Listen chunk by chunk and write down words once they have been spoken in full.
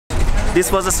This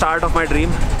was the start of my dream.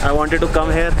 I wanted to come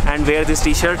here and wear this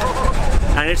t-shirt,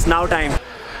 and it's now time.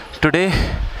 Today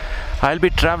I'll be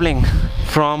traveling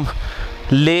from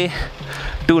Leh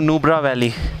to Nubra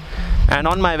Valley, and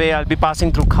on my way I'll be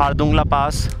passing through Khardungla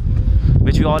Pass,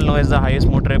 which we all know is the highest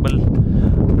motorable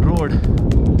road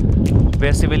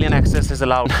where civilian access is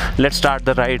allowed. Let's start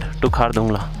the ride to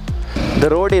Khardungla. The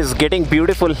road is getting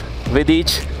beautiful with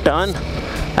each turn.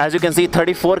 As you can see,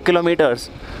 34 kilometers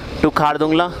to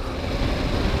Khardungla,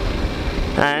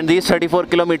 and these 34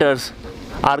 kilometers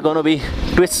are going to be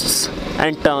twists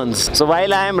and turns. So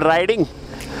while I am riding,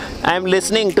 I am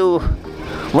listening to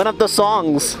one of the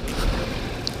songs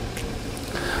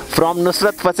from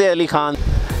Nusrat Fateh Ali Khan,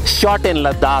 shot in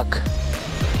Ladakh.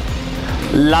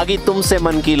 Lagi Tumse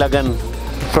Man Ki Lagan,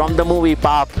 from the movie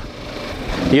Paap.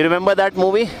 You remember that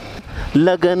movie?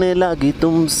 Lagane lagi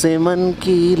tumse man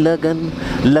ki lagan,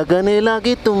 lagane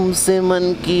lagi tumse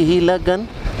man ki lagan,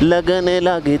 lagane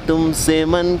lagi tumse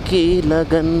man ki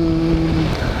lagan.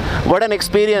 What an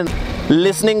experience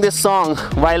listening this song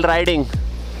while riding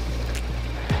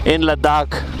in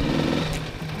Ladakh.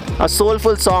 A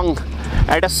soulful song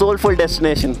at a soulful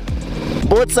destination.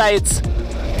 Both sides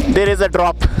there is a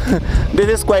drop. This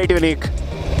is quite unique.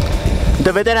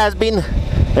 The weather has been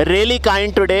really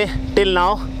kind today till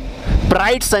now.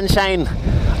 Bright sunshine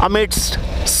amidst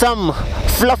some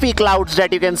fluffy clouds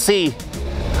that you can see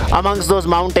amongst those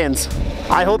mountains.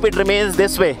 I hope it remains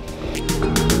this way.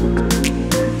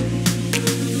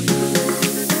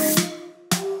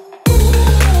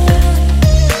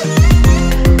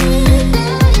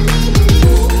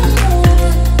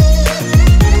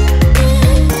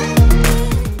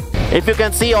 If you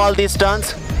can see all these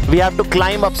turns, we have to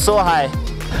climb up so high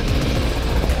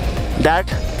that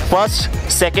first,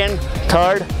 second,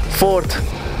 third, fourth.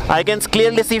 I can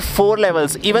clearly see 4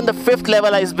 levels. Even the 5th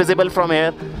level is visible from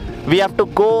here. We have to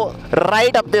go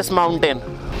right up this mountain.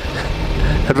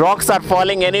 Rocks are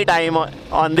falling anytime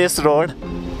on this road,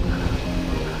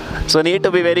 so need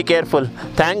to be very careful.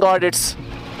 Thank God it's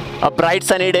a bright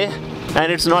sunny day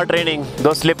and it's not raining.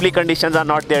 Those slippery conditions are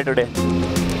not there today.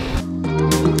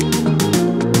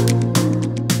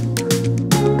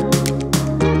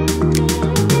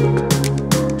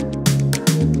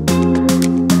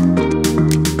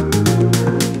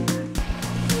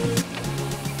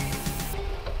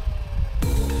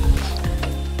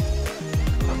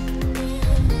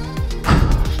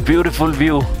 Beautiful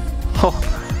view. Oh,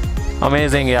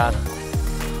 amazing, yaar.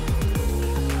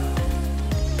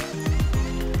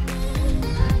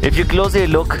 If you closely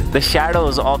look, the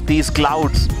shadows of these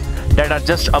clouds that are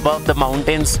just above the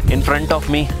mountains in front of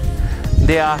me,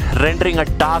 they are rendering a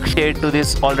dark shade to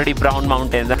this already brown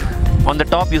mountains. On the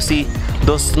top you see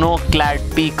those snow-clad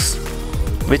peaks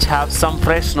which have some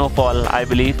fresh snowfall, I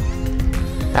believe,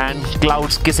 and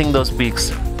clouds kissing those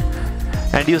peaks.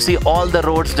 And you see all the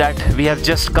roads that we have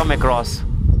just come across.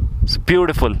 It's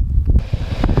beautiful.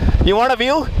 You want a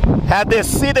view? Have this,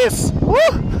 see this. Woo!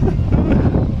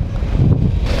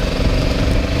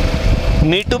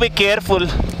 Need to be careful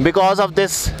because of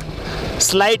this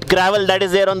slight gravel that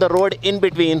is there on the road in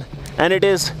between, and it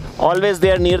is always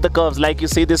there near the curves. Like you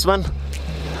see this one,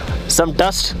 some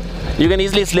dust. You can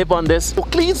easily slip on this. A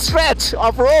clean stretch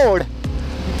of road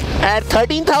at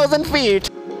 13,000 feet.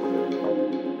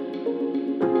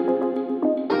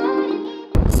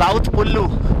 South Pullu.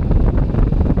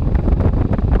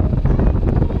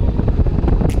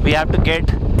 We have to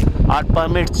get our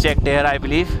permits checked here, I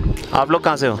believe. आप लोग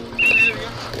कहाँ से हो?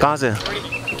 कहाँ से?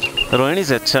 रोहिणी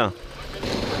से, अच्छा.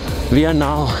 We are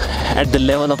now at the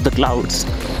level of the clouds.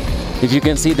 If you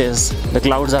can see this, the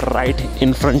clouds are right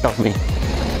in front of me.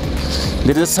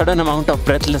 There is a sudden amount of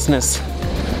breathlessness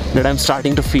that I'm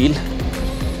starting to feel.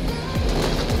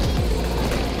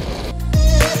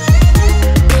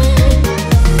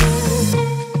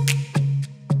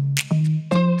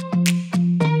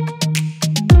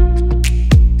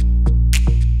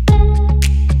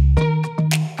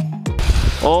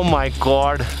 Oh my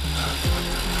God!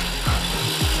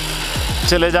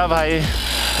 चले जा भाई.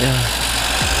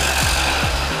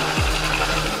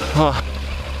 Oh.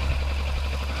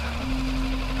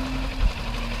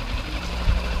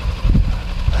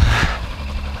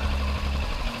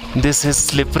 This is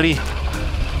slippery.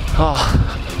 Oh.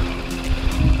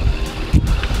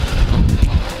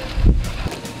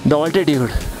 The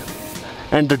altitude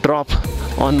and the drop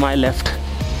on my left.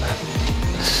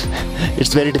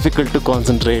 It's very difficult to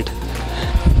concentrate.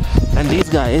 And these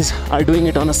guys are doing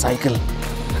it on a cycle.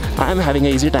 I am having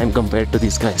an easy time compared to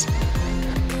these guys.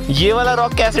 ये वाला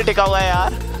rock कैसे टिका हुआ है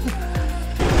यार?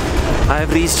 I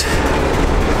have reached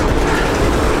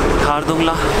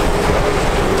Khardungla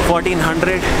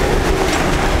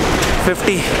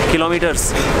 1450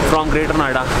 kilometers from Greater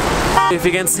Noida. If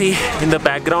you can see in the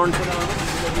background,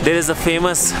 there is a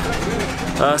famous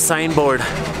signboard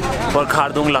for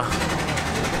Khardungla.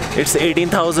 It's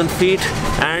 18,000 feet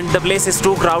and the place is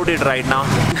too crowded right now.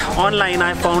 Online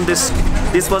I found this.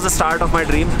 This was the start of my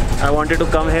dream. I wanted to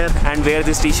come here and wear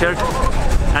this t-shirt,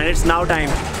 and it's now time.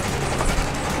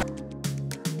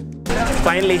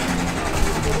 Finally,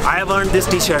 I have earned this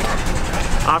t-shirt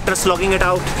after slogging it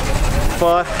out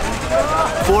for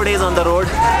 4 days on the road,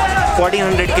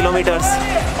 1400 kilometers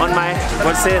on my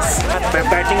Mercedes,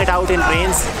 patching it out in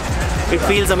rains. It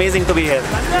feels amazing to be here.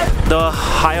 The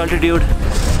high altitude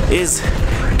is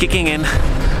kicking in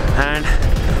and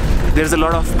there's a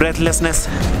lot of breathlessness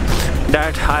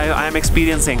that I am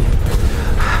experiencing.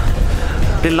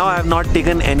 Till now I have not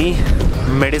taken any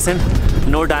medicine,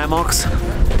 no Diamox,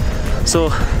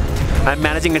 so I'm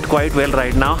managing it quite well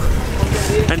right now.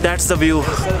 And that's the view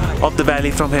of the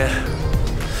valley from here.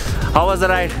 How was the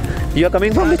ride? You are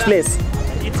coming from which place?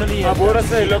 Italy.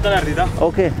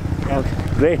 Okay. Okay.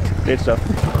 Great stuff.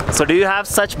 So do you have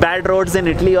such bad roads in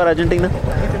Italy or Argentina?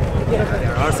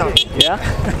 Yeah?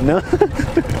 No?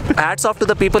 Hats off to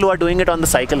the people who are doing it on the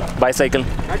bicycle.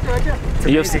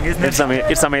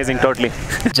 It's amazing, totally.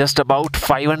 Just about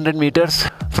 500 meters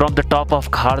from the top of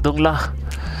Khardungla.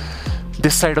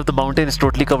 This side of the mountain is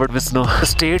totally covered with snow. The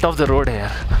state of the road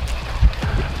here,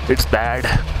 it's bad.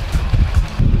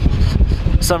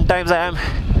 Sometimes I am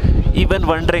even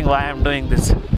wondering why I'm doing this.